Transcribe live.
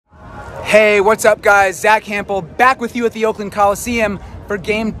Hey, what's up guys? Zack Hample back with you at the Oakland Coliseum for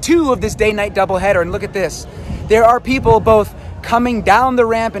Game 2 of this day-night doubleheader. And look at this. There are people both coming down the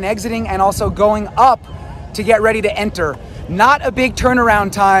ramp and exiting and also going up to get ready to enter. Not a big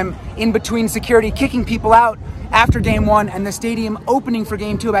turnaround time in between security kicking people out after Game 1 and the stadium opening for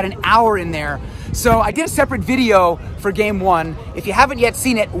Game 2, about an hour in there. So I did a separate video for Game 1. If you haven't yet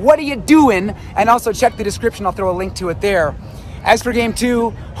seen it, what are you doing? And also check the description, I'll throw a link to it there. As for Game 2,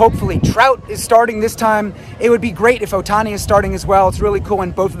 hopefully Trout is starting this time. It would be great if Ohtani is starting as well. It's really cool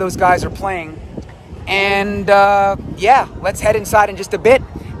when both of those guys are playing. And yeah, let's head inside in just a bit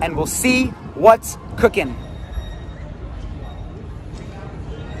and we'll see what's cooking.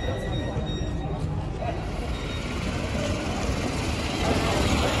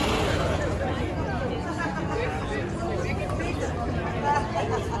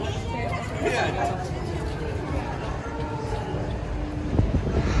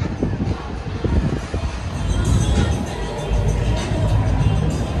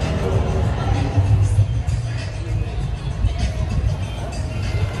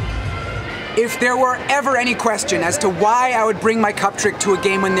 If there were ever any question as to why I would bring my cup trick to a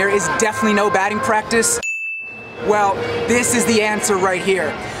game when there is definitely no batting practice, well, this is the answer right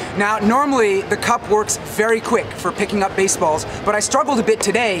here. Now, normally the cup works very quick for picking up baseballs, but I struggled a bit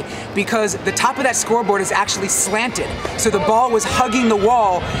today because the top of that scoreboard is actually slanted. So the ball was hugging the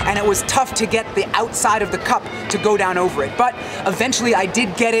wall and it was tough to get the outside of the cup to go down over it. But eventually I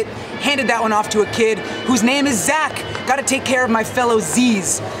did get it, handed that one off to a kid whose name is Zack. Got to take care of my fellow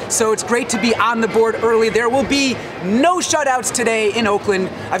Z's. So it's great to be on the board early. There will be no shutouts today in Oakland.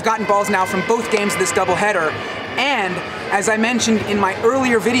 I've gotten balls now from both games of this doubleheader. And as I mentioned in my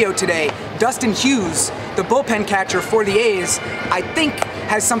earlier video today, Dustin Hughes, the bullpen catcher for the A's, I think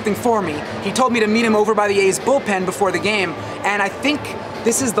has something for me. He told me to meet him over by the A's bullpen before the game, and I think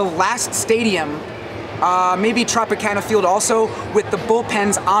this is the last stadium, maybe Tropicana Field also, with the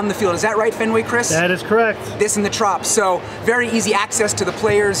bullpens on the field. Is that right, Fenway Chris? That is correct. This in the Trop, so very easy access to the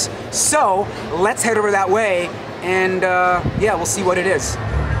players. So let's head over that way, and yeah, we'll see what it is.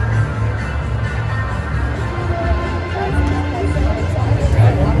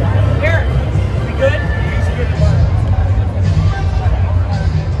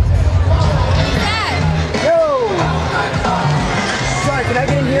 Can I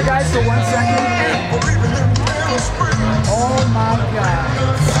get in here, guys, for 1 second? Oh my God.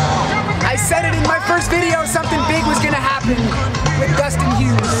 I said it in my first video, something big was going to happen with Dustin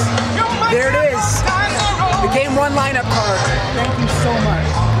Hughes. There it is. The Game 1 lineup card. Thank you so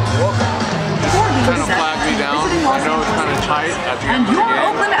much. Kind of flag me down. I know it's kind of tight at the end of the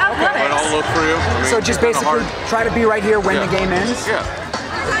game, but I'll look for you. I mean, so just basically try to be right here when the game ends? Yeah.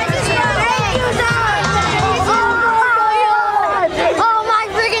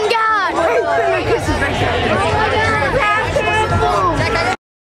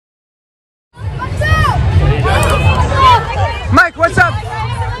 Mike, what's up?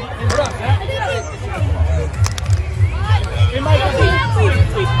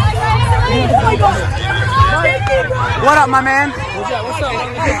 What up, my man?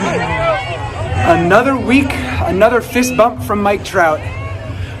 Another week, another fist bump from Mike Trout.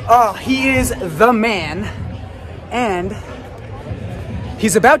 Oh, he is the man, and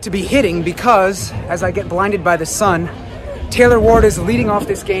he's about to be hitting because, as I get blinded by the sun, Taylor Ward is leading off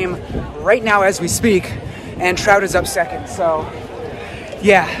this game right now as we speak, and Trout is up second. So,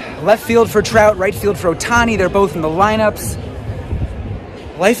 yeah, left field for Trout, right field for Ohtani. They're both in the lineups.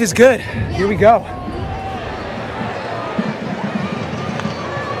 Life is good. Here we go.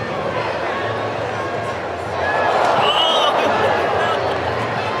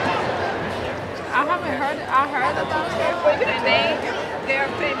 I heard about them, and they're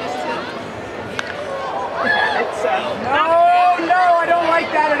famous too. No, I don't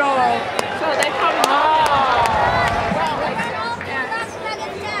like that at all. So they probably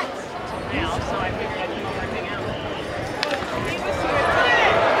so I figured I'd keep working out. He was here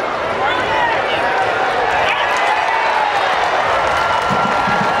today.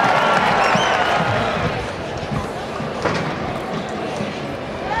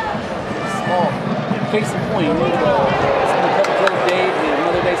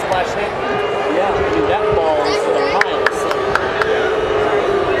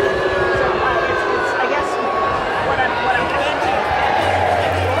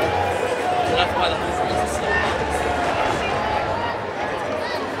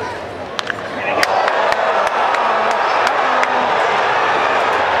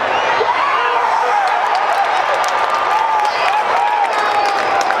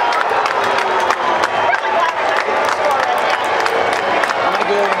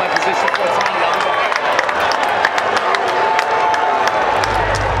 position for Ohtani. I'll be back.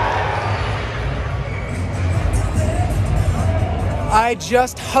 I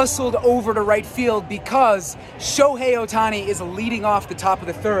just hustled over to right field because Shohei Ohtani is leading off the top of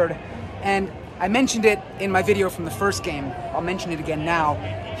the third. And I mentioned it in my video from the first game. I'll mention it again now.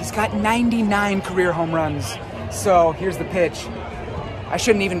 He's got 99 career home runs. So here's the pitch. I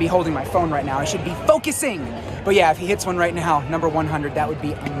shouldn't even be holding my phone right now. I should be focusing. But yeah, if he hits one right now, number 100, that would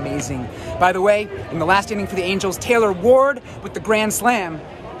be amazing. By the way, in the last inning for the Angels, Taylor Ward with the grand slam.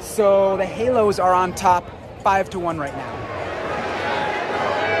 So the Halos are on top 5-1 right now.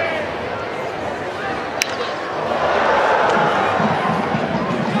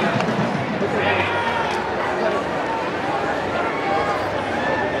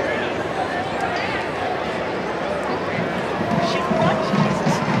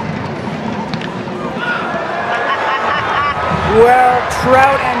 Well,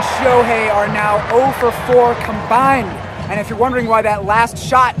 Trout and Shohei are now 0 for 4 combined. And if you're wondering why that last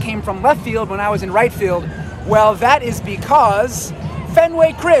shot came from left field when I was in right field, well, that is because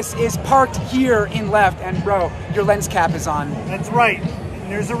Fenway Chris is parked here in left. And bro, your lens cap is on. That's right.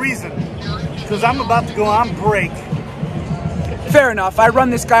 And there's a reason. Because I'm about to go on break. Fair enough. I run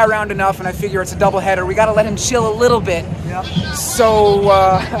this guy around enough and I figure it's a doubleheader. We got to let him chill a little bit. Yep. So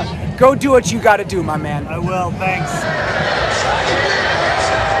go do what you got to do, my man. I will. Thanks.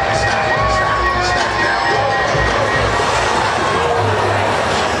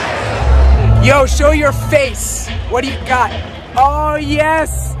 Yo, show your face. What do you got? Oh,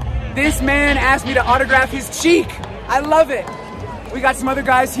 yes. This man asked me to autograph his cheek. I love it. We got some other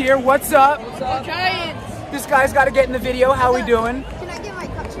guys here. What's up? What's up? Giants. This guy's got to get in the video. How we doing? Can I get my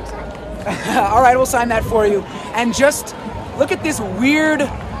cupcake signed? All right, we'll sign that for you. And just look at this weird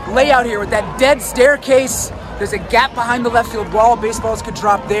layout here with that dead staircase. There's a gap behind the left field wall. Baseballs could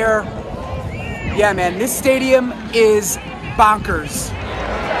drop there. Yeah, man, this stadium is bonkers.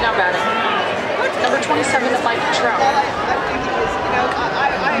 Now batting. Number 27, Mike Trout. I think it is, I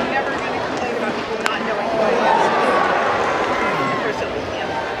am never going to complain about people not knowing who I am. Personally,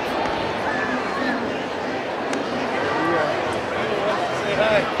 Say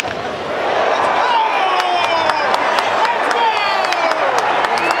hi.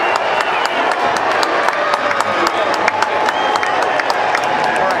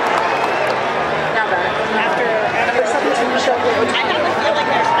 Now batting. After number 17, Shohei Ohtani. I have a feeling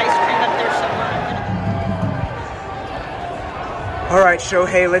there's ice cream up there somewhere. All right,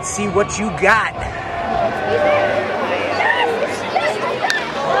 Shohei, let's see what you got.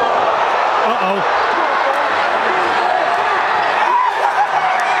 Uh-oh.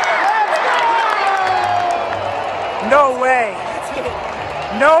 No way.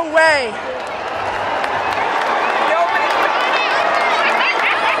 No way.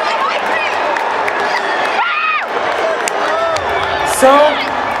 So,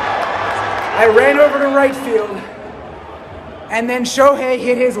 I ran over to right field, and then Shohei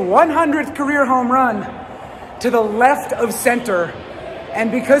hit his 100th career home run to the left of center.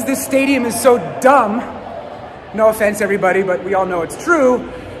 And because this stadium is so dumb, no offense everybody, but we all know it's true,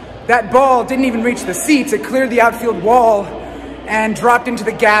 that ball didn't even reach the seats. It cleared the outfield wall and dropped into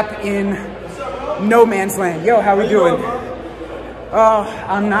the gap in no man's land. Yo, how we doing? Oh,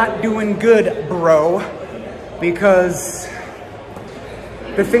 I'm not doing good, bro, because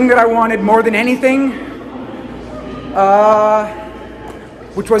the thing that I wanted more than anything,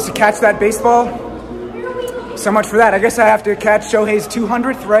 which was to catch that baseball. So much for that. I guess I have to catch Shohei's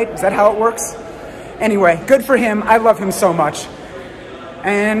 200th, right? Is that how it works? Anyway, good for him. I love him so much.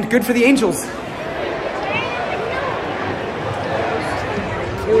 And good for the Angels.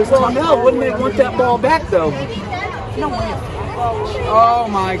 Well, no, wouldn't they want that ball back, though? No way. Oh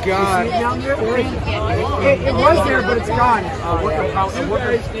my God. It was there, but it's gone.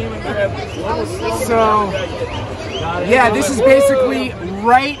 So, yeah, this is basically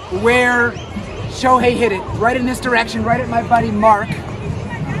right where Shohei hit it. Right in this direction, right at my buddy Mark.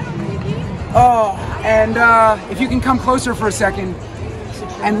 Oh, and if you can come closer for a second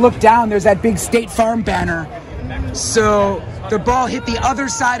and look down, there's that big State Farm banner. So the ball hit the other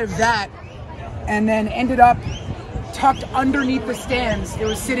side of that and then ended up tucked underneath the stands. It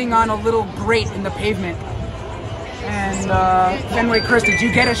was sitting on a little grate in the pavement. And Fenway Chris, did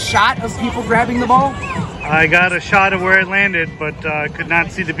you get a shot of people grabbing the ball? I got a shot of where it landed, but could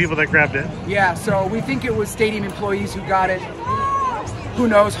not see the people that grabbed it. Yeah, so we think it was stadium employees who got it. Who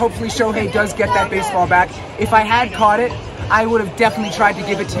knows? Hopefully Shohei does get that baseball back. If I had caught it, I would have definitely tried to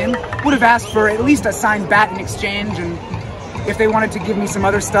give it to him. Would have asked for at least a signed bat in exchange, and if they wanted to give me some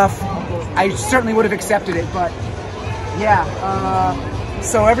other stuff, I certainly would have accepted it. But yeah,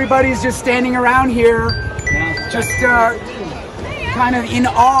 So everybody's just standing around here, just kind of in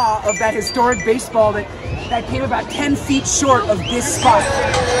awe of that historic baseball that came about 10 feet short of this spot.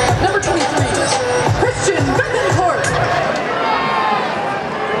 Number 23, Christian Betancourt.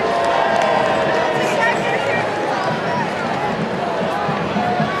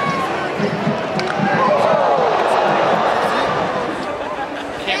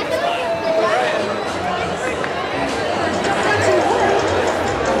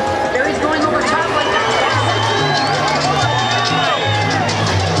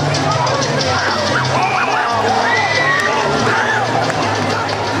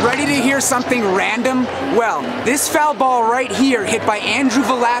 Something random? Well, this foul ball right here hit by Andrew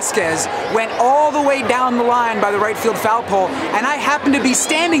Velasquez went all the way down the line by the right field foul pole, and I happened to be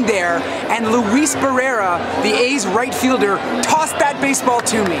standing there, and Luis Barrera, the A's right fielder, tossed that baseball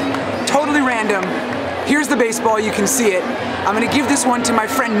to me. Totally random. Here's the baseball, you can see it. I'm gonna give this one to my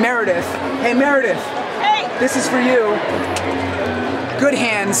friend Meredith. Hey Meredith, Hey! This is for you. Good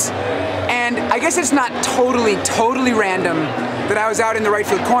hands. And I guess it's not totally random that I was out in the right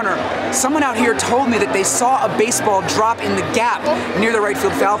field corner. Someone out here told me that they saw a baseball drop in the gap near the right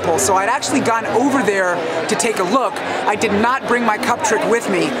field foul pole, so I'd actually gone over there to take a look. I did not bring my cup trick with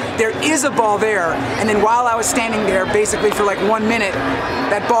me. There is a ball there, and then while I was standing there, basically for like 1 minute,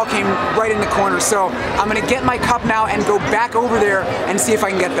 that ball came right in the corner. So I'm gonna get my cup now and go back over there and see if I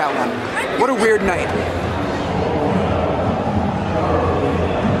can get that one. What a weird night.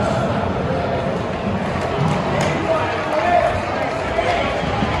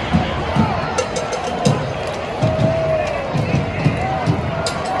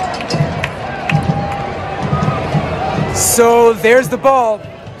 So there's the ball.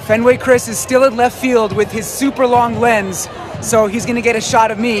 Fenway Chris is still at left field with his super long lens, so he's gonna get a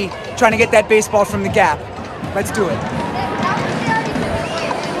shot of me trying to get that baseball from the gap. Let's do it.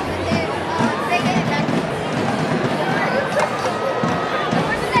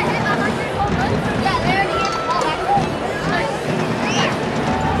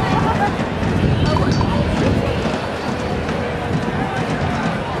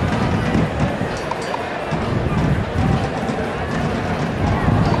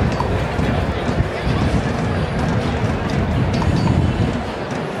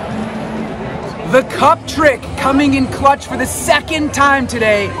 The cup trick coming in clutch for the second time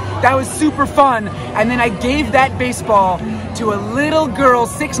today. That was super fun. And then I gave that baseball to a little girl,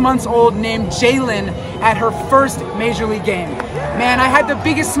 6 months old, named Jalen at her first Major League game. Man, I had the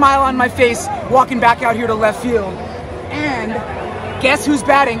biggest smile on my face walking back out here to left field. And guess who's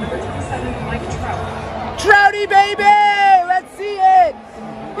batting? Mike Trout. Trouty, baby! Let's see it!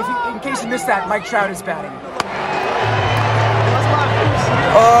 In case you missed that, Mike Trout is batting.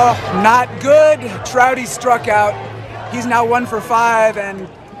 Oh, not good. Trouty struck out. He's now 1 for 5, and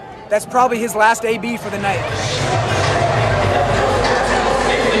that's probably his last AB for the night.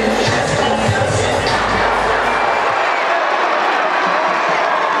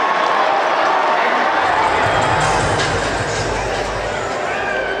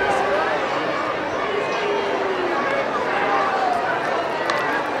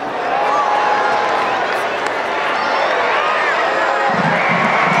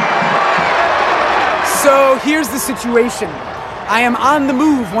 So here's the situation. I am on the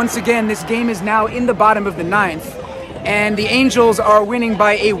move once again. This game is now in the bottom of the 9th, and the Angels are winning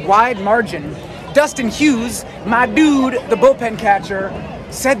by a wide margin. Dustin Hughes, my dude, the bullpen catcher,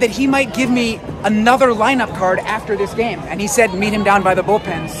 said that he might give me another lineup card after this game, and he said meet him down by the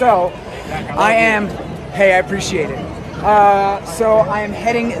bullpen. So I am, hey, I appreciate it. So I am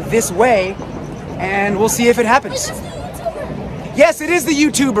heading this way, and we'll see if it happens. Yes, it is the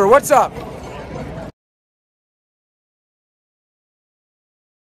YouTuber. What's up?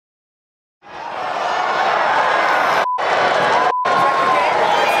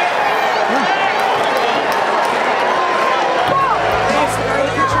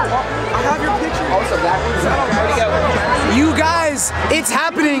 You guys, it's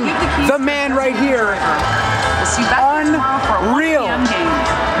happening. The man right here. We'll see you back tomorrow for Unreal. 1 p.m.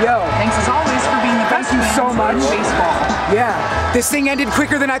 game. Yo. Thanks as always for being the best Thank you fans so much. in baseball. Yeah, this thing ended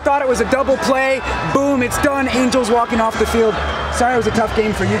quicker than I thought. It was a double play. Boom, it's done. Angels walking off the field. Sorry it was a tough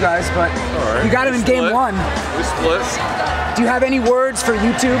game for you guys, but Right. you got him in game 1. We split. Do you have any words for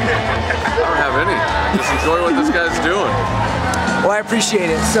YouTube? I don't have any. Just enjoy what this guy's doing. Well, I appreciate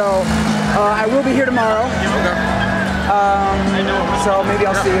it. So I will be here tomorrow. Okay. So maybe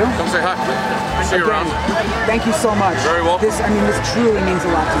I'll see you. Come say hi. See you around. Thank you so much. Very welcome. This truly means a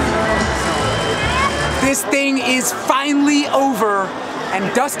lot to me. This thing is finally over,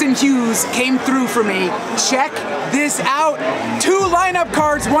 and Dustin Hughes came through for me. Check this out. 2 lineup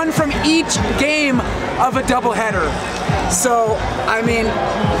cards, one from each game of a doubleheader. So, I mean,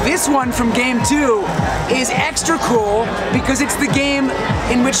 this one from game 2 is extra cool because it's the game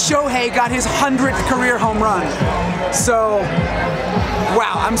in which Shohei got his 100th career home run. So,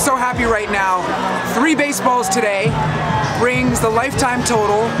 wow, I'm so happy right now. 3 baseballs today brings the lifetime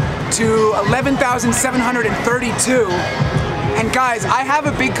total to 11,732. And guys, I have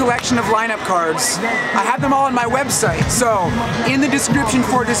a big collection of lineup cards. I have them all on my website. So, in the description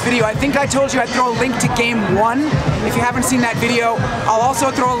for this video, I think I told you I'd throw a link to game 1. If you haven't seen that video, I'll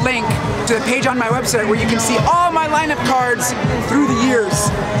also throw a link to the page on my website where you can see all my lineup cards through the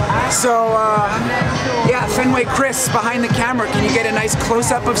years. So, yeah, Fenway Chris behind the camera, can you get a nice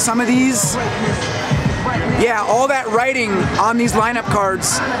close-up of some of these? Yeah, all that writing on these lineup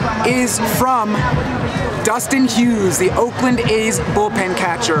cards is from Dustin Hughes, the Oakland A's bullpen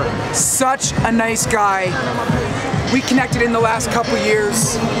catcher. Such a nice guy. We connected in the last couple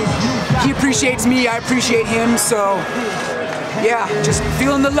years. He appreciates me, I appreciate him, so yeah, just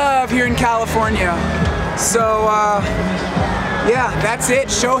feeling the love here in California. So, yeah, that's it.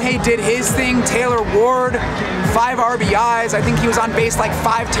 Shohei did his thing. Taylor Ward, 5 RBIs. I think he was on base like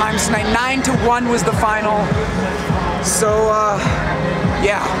 5 times tonight. 9-1 was the final. So,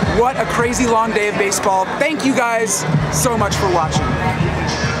 yeah, what a crazy long day of baseball. Thank you guys so much for watching.